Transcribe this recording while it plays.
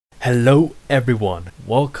Hello everyone,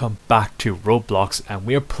 welcome back to Roblox and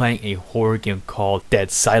we're playing a horror game called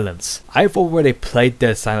Dead Silence. I've already played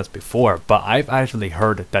Dead Silence before, but I've actually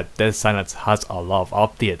heard that Dead Silence has a lot of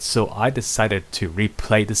updates, so I decided to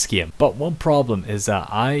replay this game. But one problem is that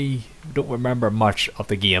I don't remember much of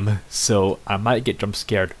the game, so I might get jump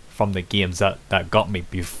scared from the games that got me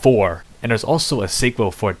before. And there's also a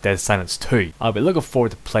sequel for Dead Silence 2. I'll be looking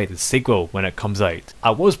forward to play the sequel when it comes out.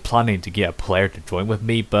 I was planning to get a player to join with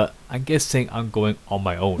me, but I'm guessing I'm going on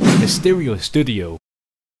my own. Mysterio Studio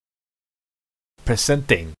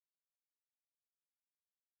presenting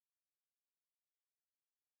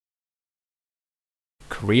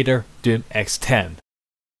Creator Doom X10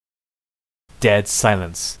 Dead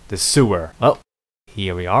Silence, the sewer. Well,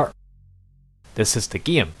 here we are. This is the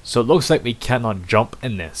game, so it looks like we cannot jump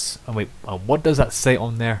in this. And wait, what does that say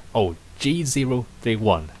on there? Oh,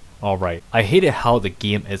 G031. Alright, I hate it how the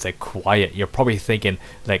game is quiet. You're probably thinking,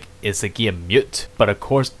 like, is the game mute? But of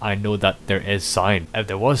course, I know that there is sound. If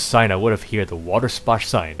there was sound, I would have heard the water splash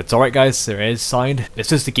sound. It's alright guys, there is sound. It's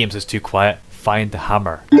just the game's just too quiet. Find the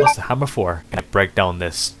hammer. What's the hammer for? Can I break down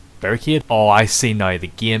this barricade? Oh, I see now, the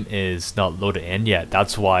game is not loaded in yet.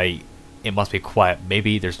 That's why it must be quiet.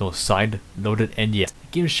 Maybe there's no sound loaded in yet.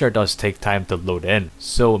 The game sure does take time to load in.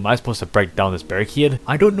 So am I supposed to break down this barricade?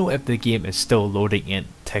 I don't know if the game is still loading in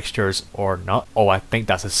textures or not. Oh, I think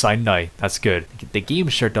that's a sign now. That's good. The game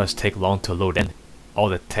sure does take long to load in all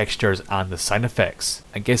the textures and the sound effects.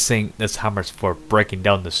 I'm guessing this hammer's for breaking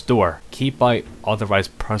down the store. Keep by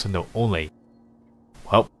authorized personnel only.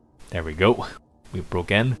 Well, there we go. We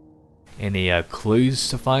broke in. Any clues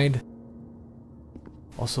to find?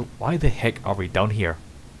 Also, why the heck are we down here?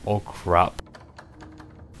 Oh crap.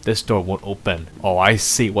 This door won't open. Oh, I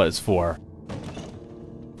see what it's for.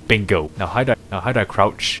 Bingo. Now how do I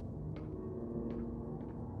crouch?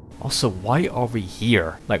 Also, why are we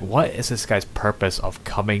here? Like, what is this guy's purpose of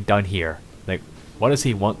coming down here? Like, what does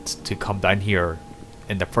he want to come down here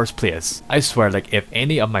in the first place? I swear, like, if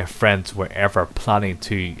any of my friends were ever planning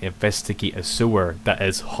to investigate a sewer that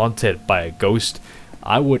is haunted by a ghost,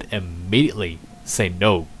 I would immediately say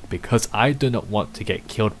no, because I do not want to get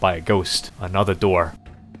killed by a ghost. Another door.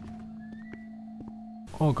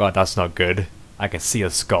 Oh god, that's not good. I can see a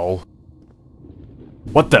skull.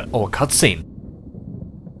 What the? Oh, a cutscene.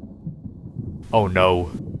 Oh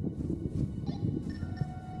no.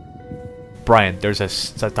 Brian, there's a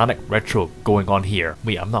satanic ritual going on here.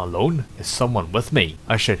 Wait, I'm not alone? Is someone with me?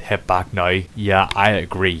 I should head back now. Yeah, I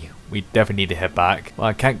agree. We definitely need to head back. Well,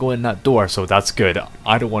 I can't go in that door, so that's good.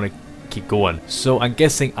 I don't want to keep going. So I'm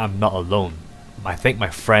guessing I'm not alone. I think my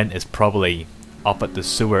friend is probably up at the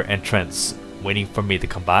sewer entrance waiting for me to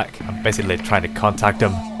come back. I'm basically trying to contact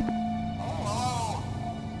him.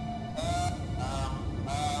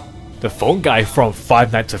 The phone guy from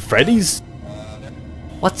Five Nights at Freddy's?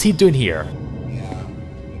 What's he doing here?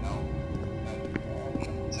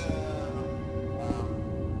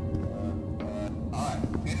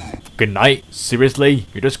 Good night. Seriously?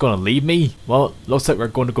 You're just gonna leave me? Well, looks like we're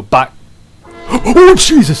going to go back. Oh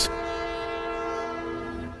Jesus!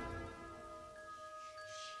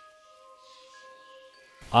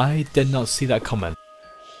 I did not see that coming.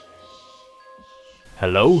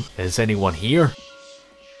 Hello? Is anyone here?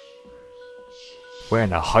 We're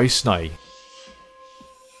in a house now.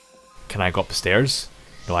 Can I go upstairs?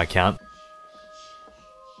 No, I can't.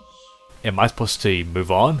 Am I supposed to move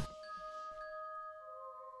on?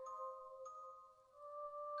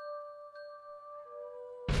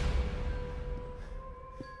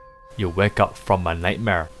 You wake up from a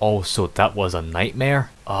nightmare. Oh, so that was a nightmare?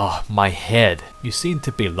 Ah, my head. You seem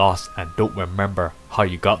to be lost and don't remember how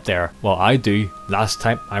you got there. Well, I do. Last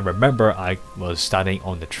time I remember I was standing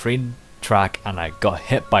on the train track and I got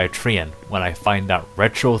hit by a train when I find that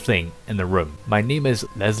retro thing in the room. My name is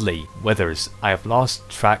Leslie Withers. I have lost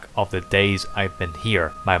track of the days I've been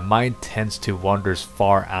here. My mind tends to wander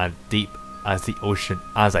far and deep as the ocean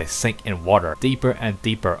as I sink in water, deeper and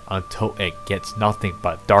deeper until it gets nothing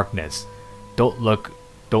but darkness. Don't look,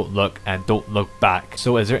 and don't look back.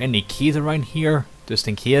 So is there any keys around here, just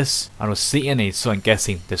in case? I don't see any, so I'm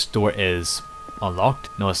guessing this door is unlocked.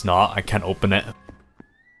 No, it's not. I can't open it.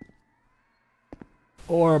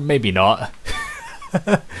 Or maybe not.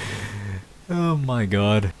 Oh my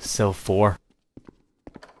god. Cell 4.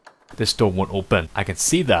 This door won't open. I can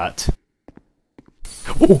see that.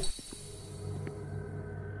 Oh!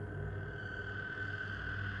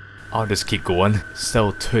 I'll just keep going.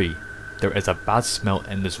 Cell 2. There is a bad smell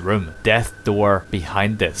in this room. Death door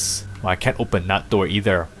behind this. Well, I can't open that door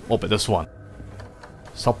either. Open this one.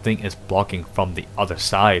 Something is blocking from the other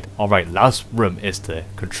side. Alright, last room is the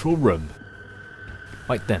control room.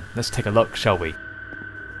 Right then, let's take a look, shall we?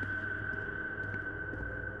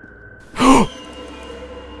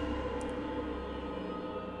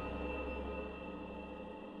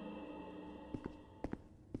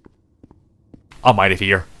 I'm out of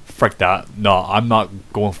here. Frick that. No, I'm not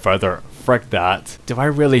going further. Frick that. Do I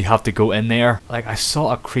really have to go in there? Like, I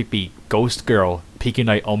saw a creepy ghost girl peeking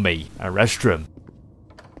out on me in a restroom.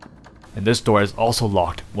 And this door is also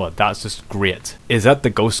locked. Well, that's just great. Is that the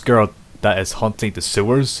ghost girl that is haunting the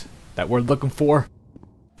sewers that we're looking for?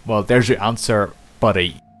 Well, there's your answer,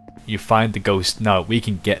 buddy. You find the ghost. Now we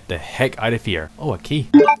can get the heck out of here. Oh, a key.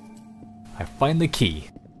 I find the key.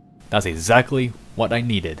 That's exactly what I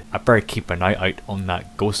needed. I better keep an eye out on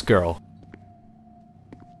that ghost girl.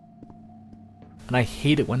 And I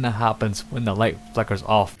hate it when that happens, when the light flickers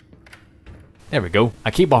off. There we go.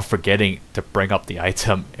 I keep on forgetting to bring up the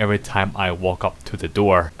item every time I walk up to the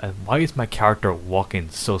door. And why is my character walking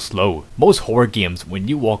so slow? Most horror games, when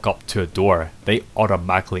you walk up to a door, they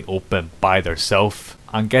automatically open by themselves.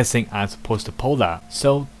 I'm guessing I'm supposed to pull that.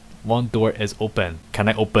 So, one door is open. Can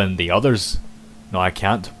I open the others? No, I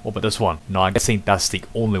can't. What about this one? No, I'm guessing that's the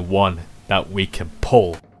only one that we can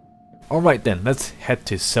pull. Alright then, let's head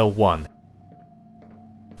to cell 1.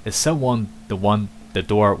 Is cell 1 the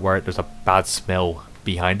door where there's a bad smell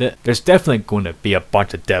behind it? There's definitely going to be a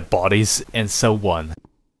bunch of dead bodies in cell 1.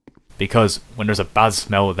 Because when there's a bad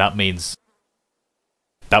smell, that means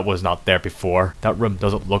that was not there before. That room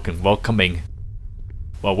doesn't look welcoming.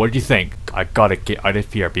 Well, what do you think? I gotta get out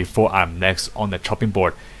of here before I'm next on the chopping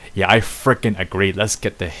board. Yeah, I freaking agree. Let's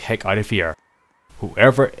get the heck out of here.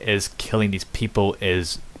 Whoever is killing these people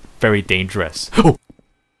is very dangerous.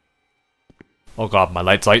 Oh god, my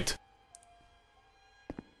light's out.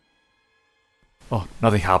 Oh,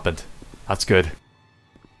 nothing happened. That's good.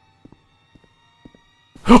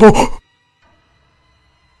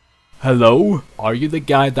 Hello? Are you the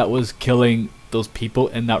guy that was killing those people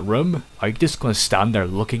in that room? Are you just gonna stand there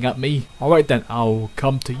looking at me? Alright then, I'll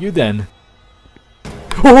come to you then.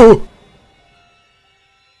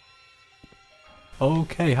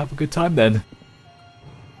 Okay, have a good time then.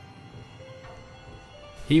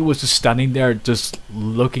 He was just standing there just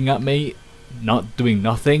looking at me, not doing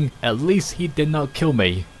nothing. At least he did not kill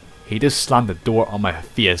me. He just slammed the door on my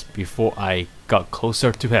face before I got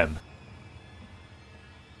closer to him.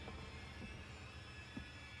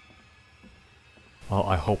 Well,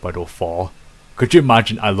 I hope I don't fall. Could you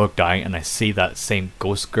imagine I look down and I see that same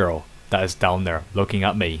ghost girl that is down there looking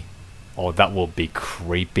at me? Oh, that will be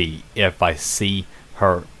creepy if I see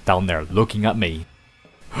her down there looking at me.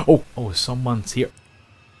 Oh, someone's here.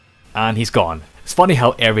 And he's gone. It's funny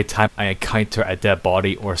how every time I encounter a dead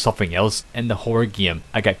body or something else in the horror game,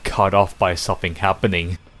 I get cut off by something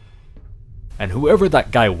happening. And whoever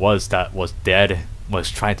that guy was that was dead was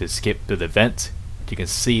trying to escape through the vent. You can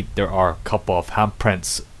see there are a couple of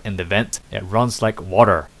handprints in the vent. It runs like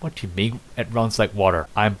water. What do you mean it runs like water?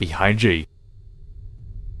 I'm behind you.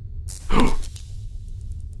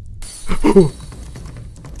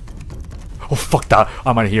 Oh fuck that.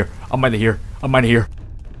 I'm out of here. I'm out of here. I'm out of here.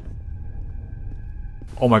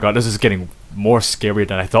 Oh my god, this is getting more scary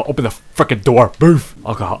than I thought. Open the freaking door. Move.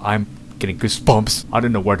 Oh god, I'm getting goosebumps. I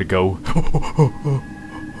don't know where to go.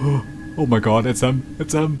 Oh my god, it's him.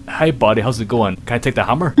 It's him. Hey buddy, how's it going? Can I take the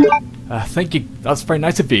hammer? Thank you. That's very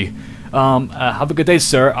nice of you. Have a good day,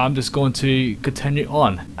 sir. I'm just going to continue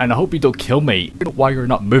on. And I hope you don't kill me. I don't know why you're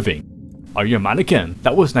not moving. Are you a mannequin?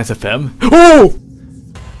 That was nice of him. Oh!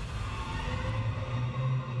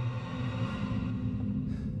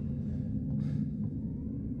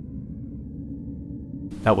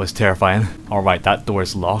 That was terrifying. Alright, that door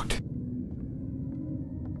is locked.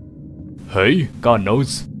 Hey, God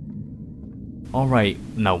knows. Alright,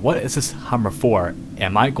 now what is this hammer for?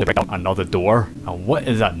 Am I going to break down another door? And what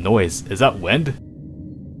is that noise? Is that wind?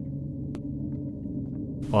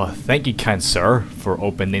 Well, thank you, kind sir, for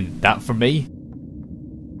opening that for me.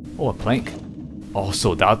 Oh, a plank.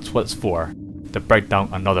 Also, that's what it's for. To break down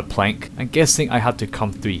another plank. I'm guessing I had to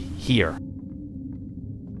come through here.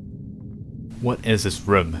 What is this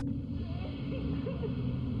room?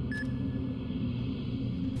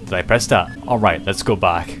 Did I press that? Alright, let's go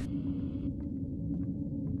back.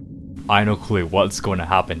 I no clue what's going to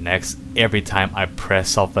happen next. Every time I press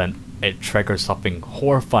something, it triggers something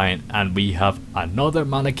horrifying, and we have another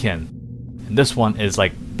mannequin. And this one is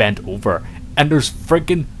like bent over, and there's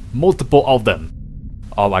freaking multiple of them.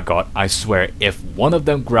 Oh my god, I swear, if one of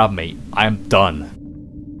them grab me, I'm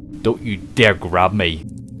done. Don't you dare grab me.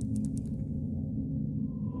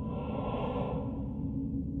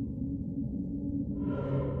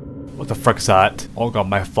 What the frick is that? Oh god,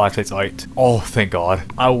 my flashlight's out. Oh, thank god.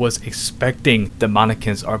 I was expecting the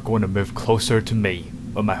mannequins are going to move closer to me,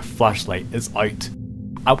 but my flashlight is out.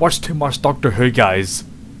 I watched too much Doctor Who, guys.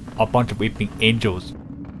 A bunch of weeping angels.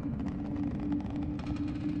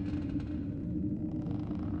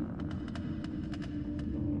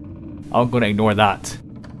 I'm gonna ignore that.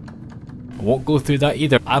 I won't go through that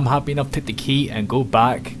either. I'm happy enough to take the key and go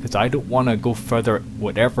back because I don't want to go further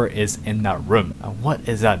whatever is in that room. And what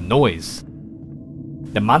is that noise?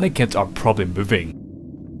 The mannequins are probably moving.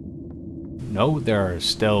 No, they're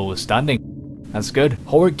still standing. That's good.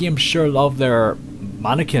 Horror games sure love their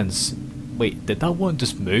mannequins. Wait, did that one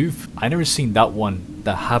just move? I never seen that one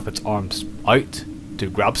that have its arms out to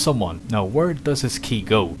grab someone. Now where does this key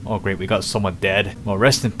go? Oh great, we got someone dead. Well,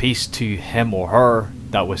 rest in peace to him or her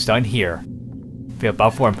that was down here. Feel bad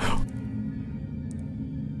for him.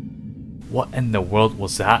 What in the world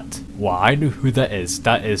was that? Well, I know who that is.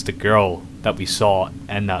 That is the girl that we saw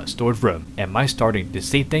in that storage room. Am I starting to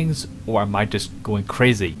see things or am I just going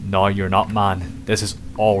crazy? No, you're not, man. This is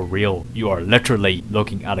all real. You are literally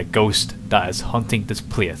looking at a ghost that is hunting this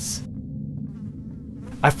place.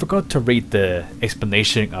 I forgot to read the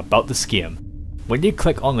explanation about this game. When you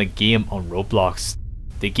click on the game on Roblox,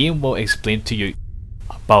 the game will explain to you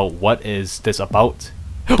about what is this about.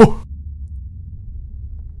 Oh!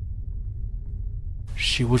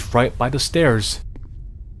 She was right by the stairs.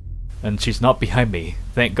 And she's not behind me,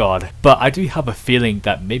 thank god. But I do have a feeling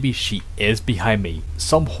that maybe she is behind me.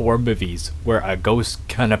 Some horror movies where a ghost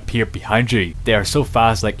can appear behind you, they are so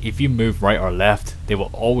fast, like if you move right or left, they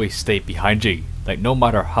will always stay behind you. Like no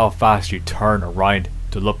matter how fast you turn around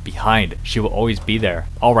to look behind, she will always be there.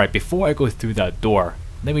 Alright, before I go through that door,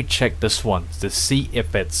 let me check this one to see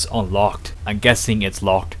if it's unlocked. I'm guessing it's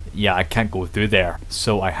locked. Yeah, I can't go through there,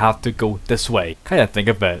 so I have to go this way. Kinda think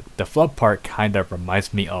of it, the flood part kinda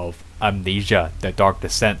reminds me of Amnesia, The Dark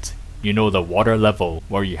Descent. You know, the water level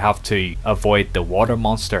where you have to avoid the water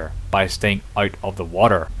monster by staying out of the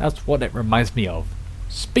water. That's what it reminds me of.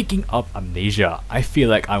 Speaking of Amnesia, I feel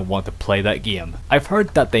like I want to play that game. I've heard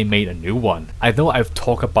that they made a new one. I know I've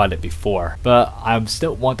talked about it before, but I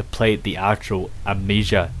still want to play the actual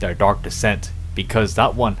Amnesia, The Dark Descent, because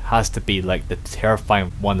that one has to be like the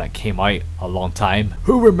terrifying one that came out a long time.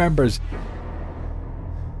 Who remembers?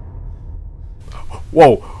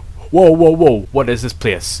 Whoa! Whoa, whoa, whoa, what is this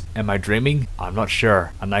place? Am I dreaming? I'm not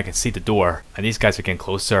sure, and I can see the door, and these guys are getting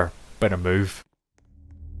closer. Better move.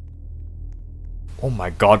 Oh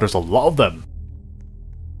my god, there's a lot of them.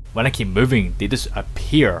 When I keep moving, they just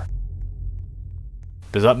appear.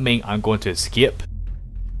 Does that mean I'm going to escape?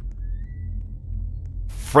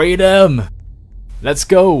 Freedom! Let's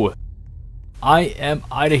go! I am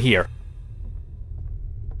out of here.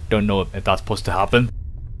 Don't know if that's supposed to happen.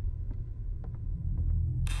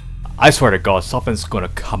 I swear to god, something's gonna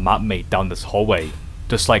come at me down this hallway.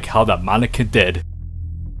 Just like how that mannequin did.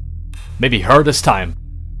 Maybe her this time.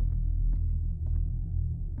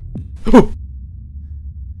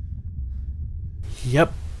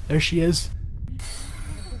 Yep, there she is.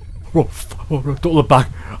 Oh, don't look back.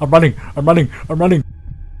 I'm running.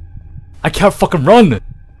 I can't fucking run.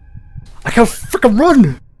 I can't freaking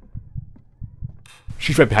run.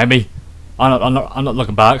 She's right behind me. I'm not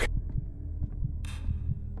looking back.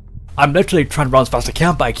 I'm literally trying to run as fast as I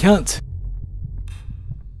can, but I can't.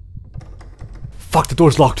 Fuck, the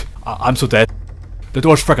door's locked. I'm so dead. The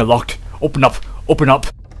door's freaking locked. Open up. Open up.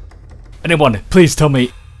 Anyone, please tell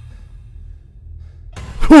me.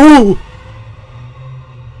 Ooh!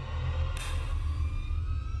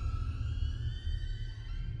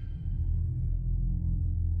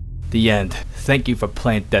 The end. Thank you for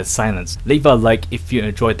playing Dead Silence. Leave a like if you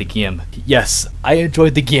enjoyed the game. Yes, I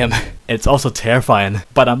enjoyed the game. It's also terrifying,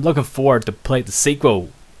 but I'm looking forward to play the sequel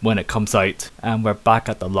when it comes out. And we're back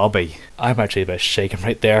at the lobby. I'm actually a bit shaken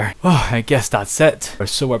right there. Oh, I guess that's it.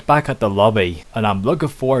 So we're back at the lobby, and I'm looking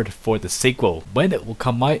forward for the sequel. When it will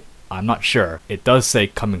come out, I'm not sure. It does say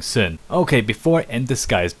coming soon. Okay, before I end this,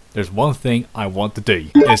 guys, there's one thing I want to do,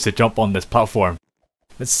 is to jump on this platform.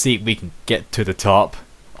 Let's see if we can get to the top.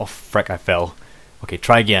 Oh frick, I fell. Okay,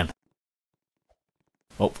 try again.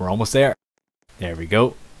 Oh, we're almost there. There we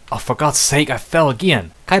go. Oh, for God's sake, I fell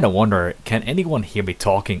again. Kinda wonder, can anyone hear me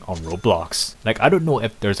talking on Roblox? Like, I don't know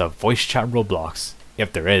if there's a voice chat on Roblox.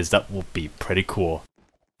 If there is, that would be pretty cool.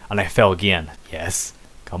 And I fell again. Yes.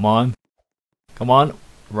 Come on. Come on.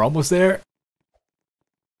 We're almost there.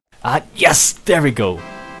 Yes! There we go.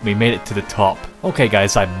 We made it to the top. Okay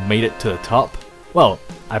guys, I made it to the top. Well,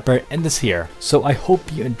 I better end this here. So I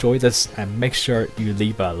hope you enjoyed this and make sure you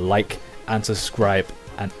leave a like and subscribe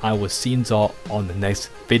and I will see you all on the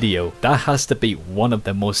next video. That has to be one of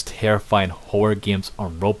the most terrifying horror games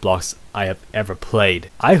on Roblox I have ever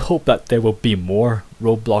played. I hope that there will be more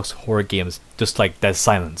Roblox horror games just like Dead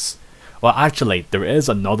Silence. Well, actually, there is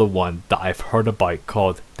another one that I've heard about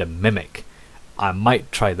called The Mimic. I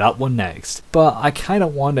might try that one next, but I kinda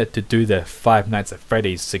wanted to do the Five Nights at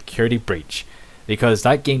Freddy's Security Breach, because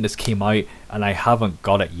that game just came out and I haven't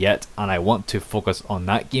got it yet, and I want to focus on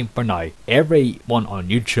that game for now. Everyone on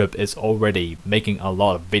YouTube is already making a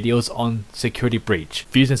lot of videos on Security Breach.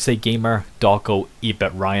 Fusion Say Gamer, Dawko,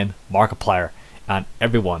 Ebit Ryan, Markiplier, and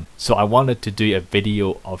everyone. So I wanted to do a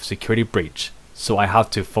video of Security Breach, so I have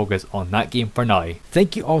to focus on that game for now.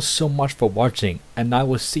 Thank you all so much for watching, and I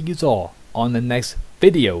will see you all on the next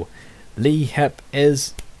video. Lee Hep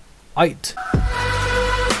is out.